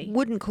 surely.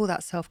 Wouldn't call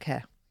that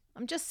self-care.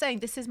 I'm just saying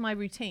this is my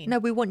routine. No,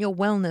 we want your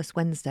Wellness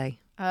Wednesday.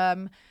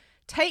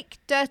 take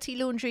dirty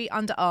laundry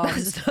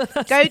underarms,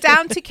 go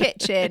down to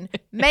kitchen,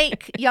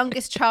 make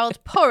youngest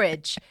child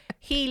porridge.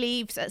 He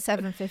leaves at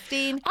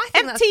 7:15.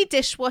 Empty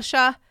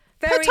dishwasher,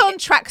 put on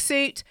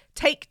tracksuit,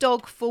 take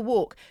dog for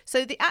walk.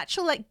 So the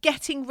actual like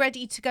getting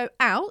ready to go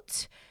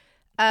out,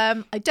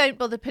 I don't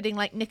bother putting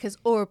like knickers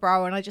or a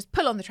bra on. I just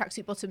pull on the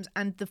tracksuit bottoms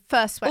and the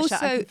first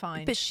sweatshirt I can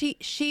find. But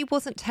she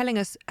wasn't telling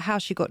us how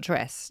she got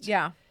dressed.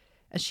 Yeah.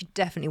 And she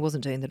definitely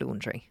wasn't doing the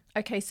laundry.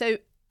 Okay, so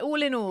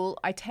all in all,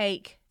 I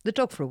take the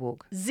dog for a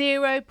walk.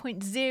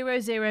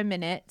 0.00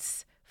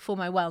 minutes for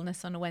my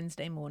wellness on a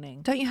Wednesday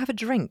morning. Don't you have a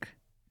drink?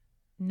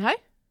 No.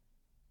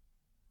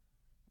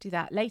 Do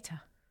that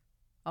later,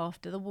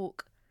 after the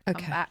walk.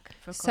 Okay. Come back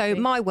for so coffee.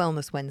 my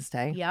Wellness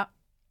Wednesday. Yeah.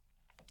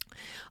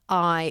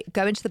 I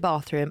go into the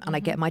bathroom and I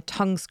get my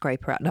tongue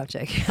scraper out. No, I'm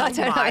joking. I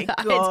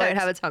don't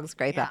have a tongue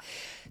scraper. Yeah.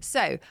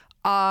 So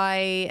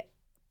I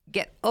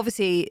get,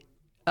 obviously,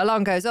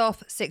 alarm goes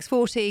off,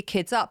 6:40,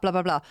 kids up, blah,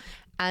 blah, blah.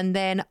 And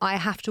then I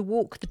have to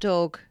walk the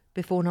dog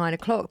before 9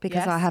 o'clock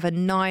because I have a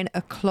 9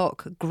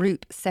 o'clock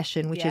group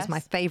session, which is my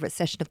favourite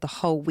session of the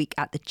whole week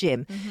at the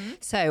gym.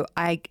 So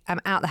I am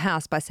out the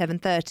house by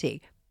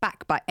 7:30,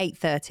 back by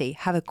 8:30,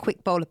 have a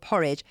quick bowl of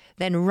porridge,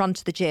 then run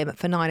to the gym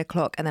for 9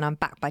 o'clock, and then I'm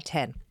back by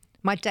 10.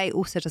 My day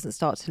also doesn't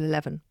start till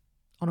 11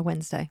 on a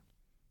Wednesday.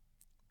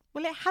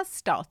 Well, it has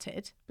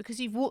started because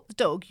you've walked the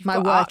dog. You've My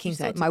got working up,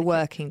 day. My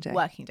working day.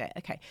 Working day.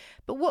 Okay.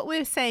 But what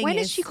we're saying when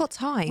is... has she got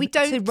time we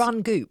don't, to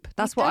run Goop?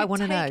 That's what I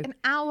want to know. We take an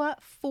hour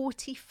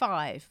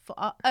 45 for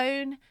our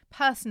own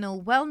personal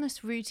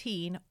wellness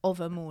routine of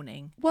a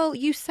morning. Well,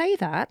 you say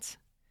that.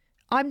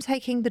 I'm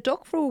taking the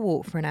dog for a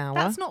walk for an hour.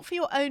 That's not for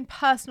your own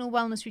personal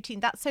wellness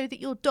routine. That's so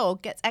that your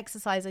dog gets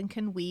exercise and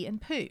can wee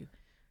and poo.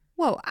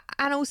 Well,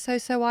 and also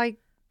so I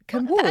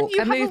can walk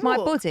and move my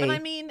body. But I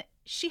mean...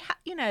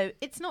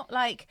 it's not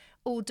like,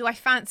 oh, do I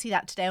fancy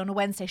that today on a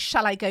Wednesday?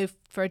 Shall I go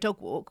for a dog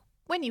walk?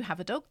 When you have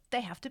a dog,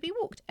 they have to be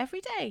walked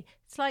every day.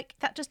 It's like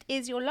that just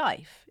is your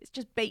life. It's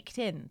just baked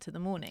into the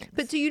morning.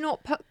 But do you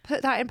not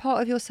put that in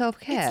part of your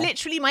self-care? It's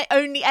literally my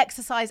only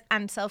exercise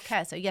and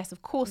self-care. So yes,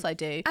 of course I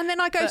do. And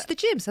then I go to the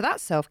gym, so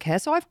that's self-care.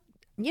 So I'm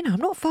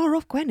not far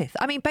off Gwyneth.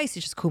 I mean,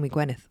 basically just call me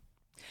Gwyneth.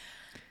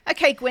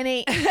 Okay,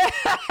 Gwynny.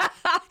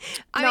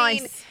 I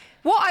mean,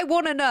 what I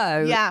want to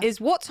know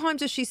is what time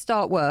does she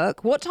start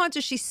work? What time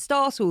does she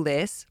start all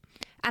this?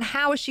 And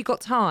how has she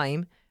got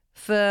time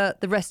for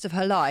the rest of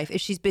her life if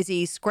she's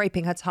busy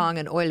scraping her tongue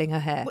and oiling her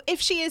hair? Well, if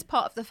she is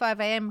part of the 5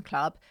 a.m.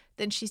 club,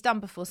 then she's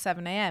done before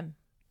 7 a.m.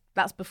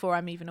 That's before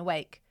I'm even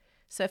awake.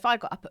 So if I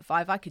got up at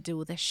 5, I could do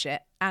all this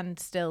shit and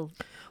still...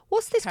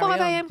 What's this 5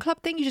 a.m.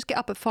 club thing? You just get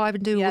up at 5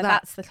 and do all that? Yeah,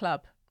 that's the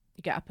club.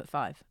 You get up at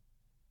 5.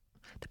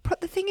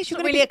 The thing is, it's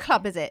not really a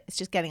club, is it? It's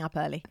just getting up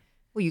early.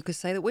 Well, you could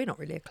say that we're not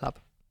really a club.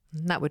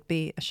 And that would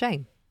be a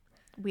shame.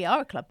 We are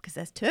a club because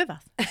there's 2 of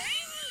us.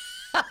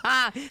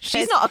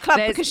 She's not a club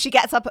because she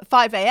gets up at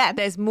 5 a.m.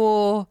 There's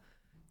more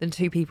than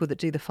 2 people that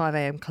do the 5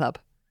 a.m. club.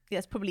 Yeah,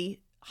 there's probably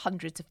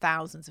hundreds of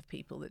thousands of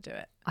people that do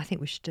it. I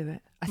think we should do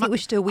it. I think we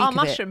should do a week of it.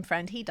 Our mushroom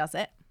friend, he does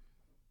it.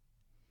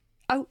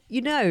 Oh,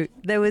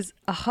 there was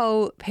a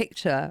whole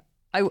picture.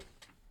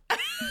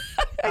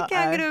 Okay,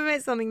 I'm going to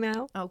admit something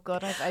now. Oh,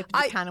 God, I've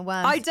opened a can of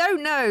worms. I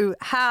don't know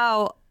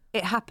how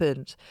it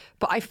happened,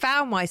 but I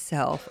found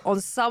myself on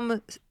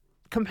some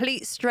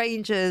complete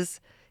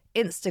stranger's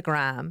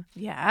Instagram.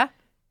 Yeah.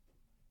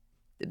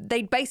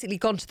 They'd basically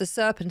gone to the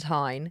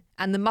Serpentine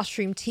and the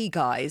mushroom tea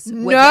guys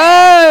were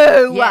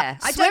there. Yeah.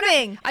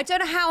 Swimming. I don't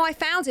know how I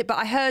found it, but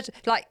I heard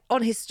like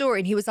on his story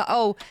and he was like,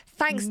 oh,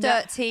 thanks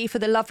Dirt Tea for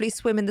the lovely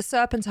swim in the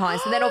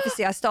Serpentines. And then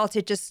obviously I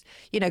started just,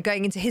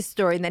 going into his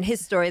story and then his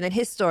story and then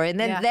his story. And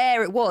then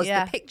there it was,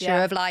 the picture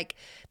of like,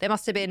 there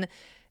must have been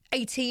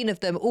 18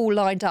 of them all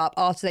lined up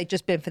after they'd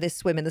just been for this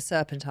swim in the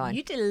Serpentine.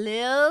 You did a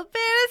little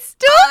bit of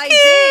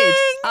stalking.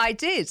 I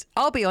did.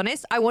 I'll be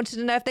honest. I wanted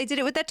to know if they did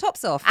it with their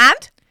tops off.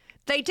 And?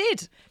 They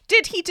did.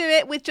 Did he do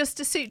it with just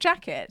a suit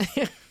jacket?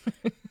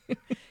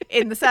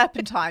 In the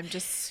Serpentine,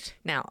 just...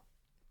 Now,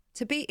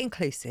 to be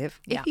inclusive,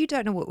 if you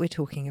don't know what we're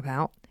talking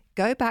about,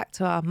 go back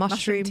to our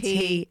Mushroom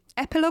Tea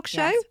Epilogue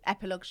show. Yes,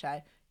 Epilogue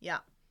show, yeah.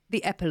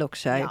 The Epilogue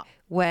show,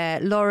 where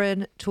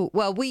Lauren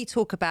we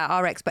talk about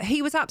our ex, but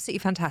he was absolutely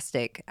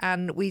fantastic.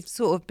 And we've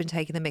sort of been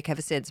taking the mick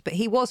ever since. But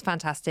he was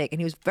fantastic and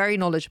he was very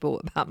knowledgeable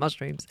about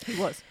mushrooms. He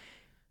was.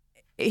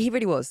 He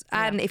really was.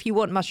 And if you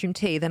want mushroom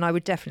tea, then I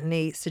would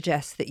definitely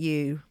suggest that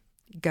you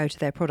go to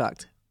their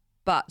product.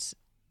 But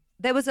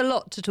there was a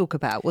lot to talk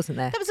about, wasn't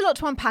there? There was a lot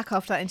to unpack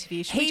after that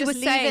interview. He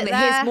was saying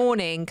that his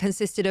morning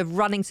consisted of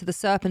running to the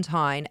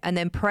Serpentine and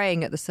then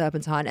praying at the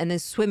Serpentine and then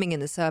swimming in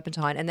the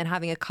Serpentine and then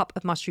having a cup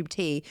of mushroom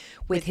tea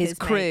with his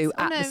crew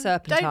at the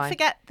Serpentine. Don't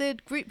forget the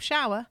group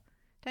shower.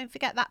 Don't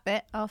forget that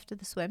bit after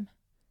the swim.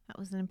 That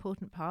was an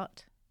important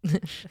part of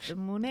the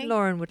morning.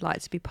 Lauren would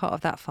like to be part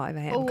of that 5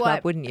 a.m.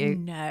 club, wouldn't you?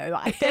 No,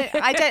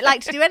 I don't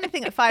like to do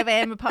anything at 5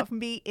 a.m. apart from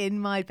be in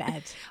my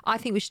bed. I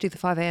think we should do the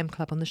 5 a.m.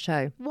 club on the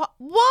show. What?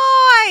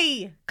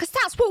 Why? Because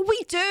that's what we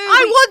do.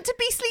 I want to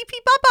be sleepy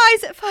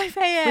bubbies at 5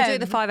 a.m. We're doing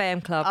the 5 a.m.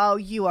 club. Oh,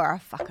 you are a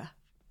fucker.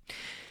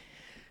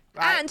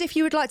 Right. And if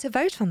you would like to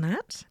vote on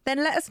that, then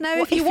let us know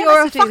What, if you if want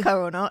you're us to a do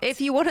fucker or not. If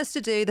you want us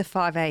to do the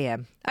 5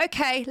 a.m.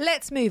 Okay,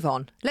 let's move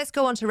on. Let's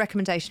go on to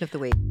recommendation of the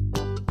week.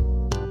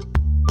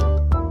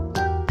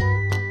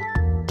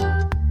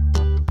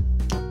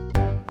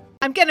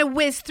 I'm going to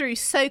whiz through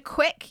so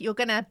quick. You're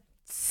going to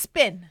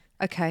spin.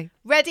 Okay.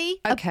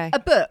 Ready? Okay. A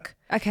book.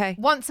 Okay.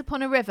 Once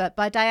Upon a River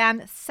by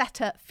Diane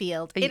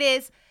Setterfield.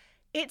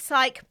 It's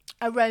like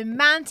a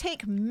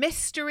romantic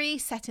mystery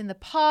set in the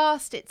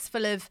past. It's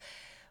full of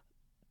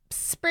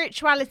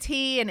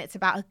spirituality and it's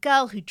about a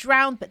girl who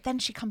drowned but then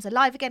she comes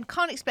alive again.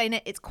 Can't explain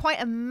it. It's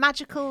quite a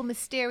magical,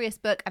 mysterious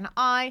book and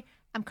I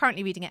am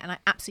currently reading it and I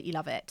absolutely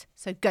love it.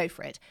 So go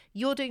for it.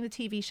 You're doing the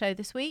TV show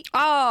this week.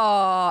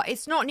 Oh,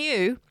 it's not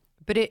new,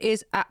 but it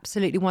is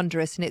absolutely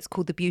wondrous and it's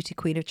called The Beauty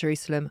Queen of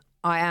Jerusalem.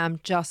 I am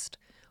just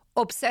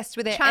obsessed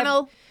with it.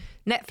 Channel.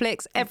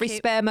 Netflix, every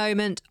spare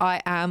moment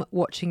I am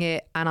watching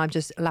it and I'm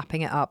just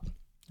lapping it up.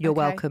 You're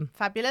welcome.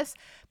 Fabulous.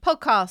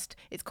 Podcast.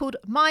 It's called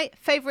My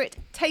Favourite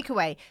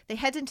Takeaway. They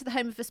head into the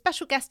home of a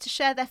special guest to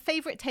share their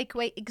favourite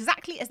takeaway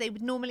exactly as they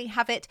would normally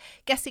have it.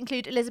 Guests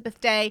include Elizabeth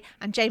Day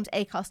and James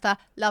Acaster.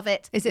 Love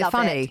it. Is it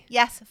funny?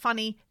 Yes,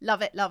 funny.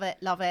 Love it, love it,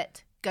 love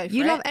it. Go for it.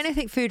 You love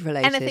anything food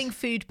related? Anything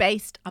food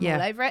based. I'm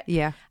all over it.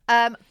 Yeah.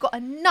 Got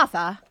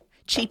another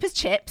cheap as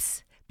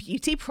chips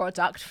beauty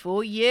product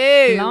for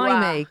you.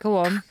 Blimey, go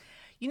on.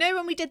 You know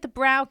when we did the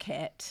brow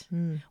kit?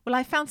 Well,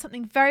 I found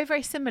something very,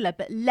 very similar,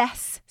 but with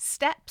less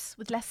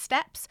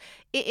steps.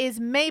 It is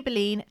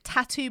Maybelline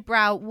Tattoo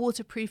Brow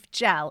Waterproof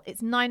Gel.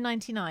 It's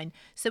 $9.99.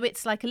 So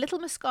it's like a little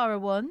mascara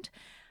wand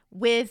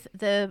with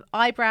the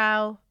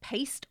eyebrow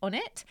paste on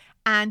it,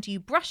 and you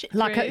brush it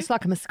through. It's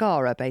like a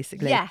mascara,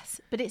 basically. Yes,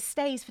 but it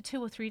stays for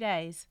 2 or 3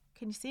 days.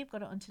 Can you see? I've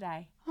got it on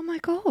today. Oh my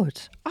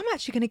God. I'm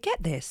actually going to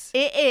get this.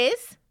 It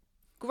is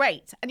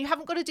great. And you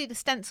haven't got to do the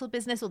stencil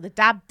business or the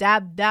dab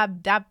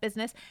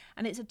business.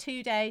 And it's a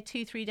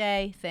 2-3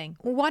 day thing.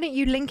 Well, why don't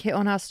you link it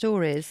on our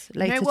stories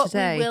later You know what?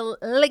 today? We will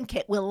link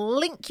it. We'll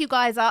link you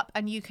guys up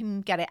and you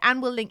can get it.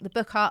 And we'll link the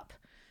book up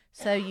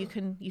so you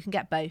can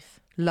get both.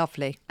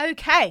 Lovely.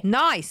 Okay.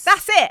 Nice.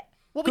 That's it.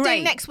 What we're Great.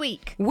 doing next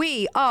week?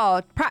 We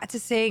are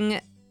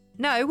practicing.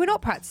 No, we're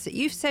not practicing.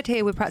 You've said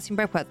here we're practicing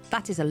bread work.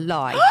 That is a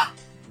lie.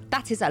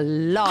 That is a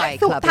lie, I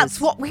thought clubbers.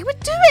 that's what we were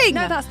doing.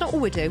 No, that's not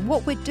all we're doing.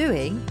 What we're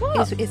doing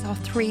is our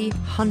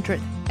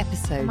 300th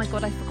episode. Oh my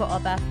God, I forgot our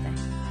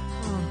birthday.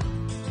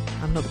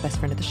 I'm not the best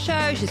friend of the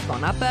show. She's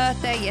forgotten our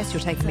birthday. Yes, you're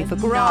taking me for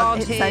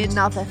granted. It's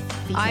another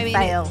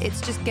fail.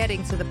 It's just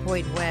getting to the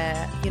point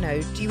where, do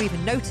you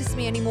even notice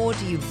me anymore?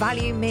 Do you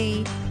value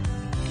me?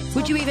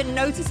 Would you even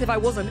notice if I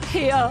wasn't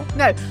here?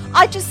 No,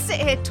 I just sit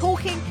here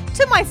talking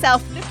to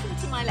myself, looking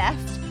to my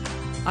left.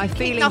 I'm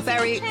feeling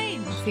very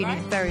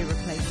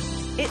replaceable.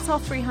 It's our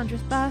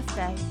 300th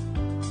birthday.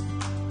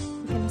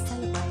 We're going to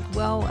celebrate.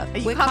 Well,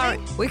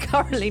 we're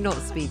currently not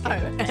speaking.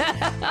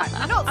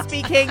 I'm not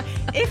speaking.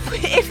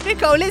 If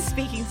Nicole is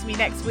speaking to me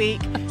next week,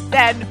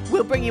 then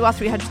we'll bring you our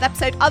 300th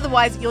episode.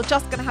 Otherwise, you're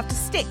just going to have to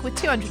stick with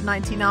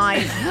 299,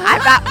 and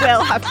that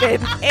will have been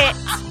it.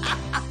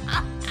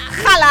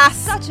 Khalas,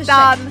 Such a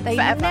done. shame. They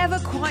forever. never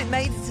quite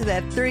made it to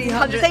their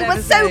 300th They were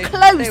episode. so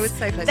close. They were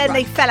so close. Then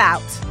Right. they fell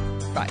out.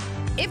 Right.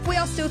 If we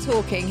are still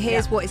talking,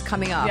 here's what is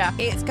coming up. Yeah.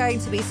 It's going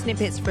to be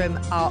snippets from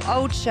our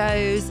old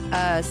shows,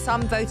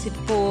 some voted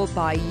for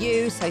by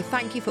you. So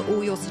thank you for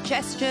all your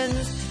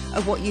suggestions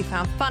of what you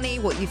found funny,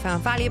 what you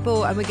found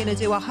valuable. And we're going to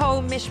do a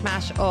whole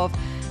mishmash of,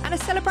 and a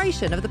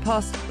celebration of the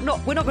past.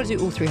 We're not going to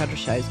do all 300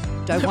 shows.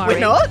 Don't worry. We're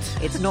not?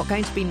 It's not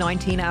going to be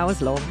 19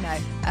 hours long.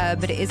 No.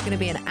 But it is going to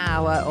be an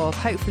hour of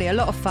hopefully a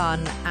lot of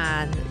fun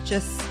and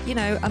just,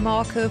 a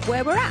mark of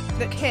where we're at.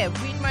 Look here,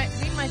 read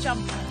my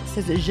jumper. It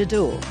says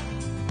j'adore.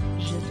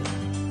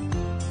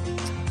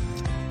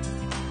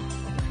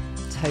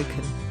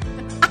 Token.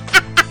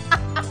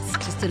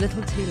 It's just a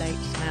little too late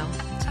now.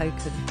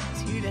 Token.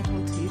 Too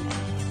little, too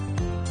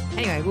late.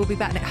 Anyway, we'll be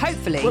back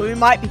hopefully. Well, we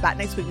might be back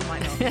next week. We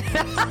might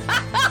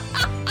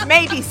not.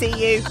 Maybe see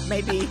you.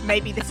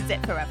 Maybe this is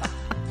it forever.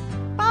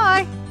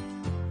 Bye.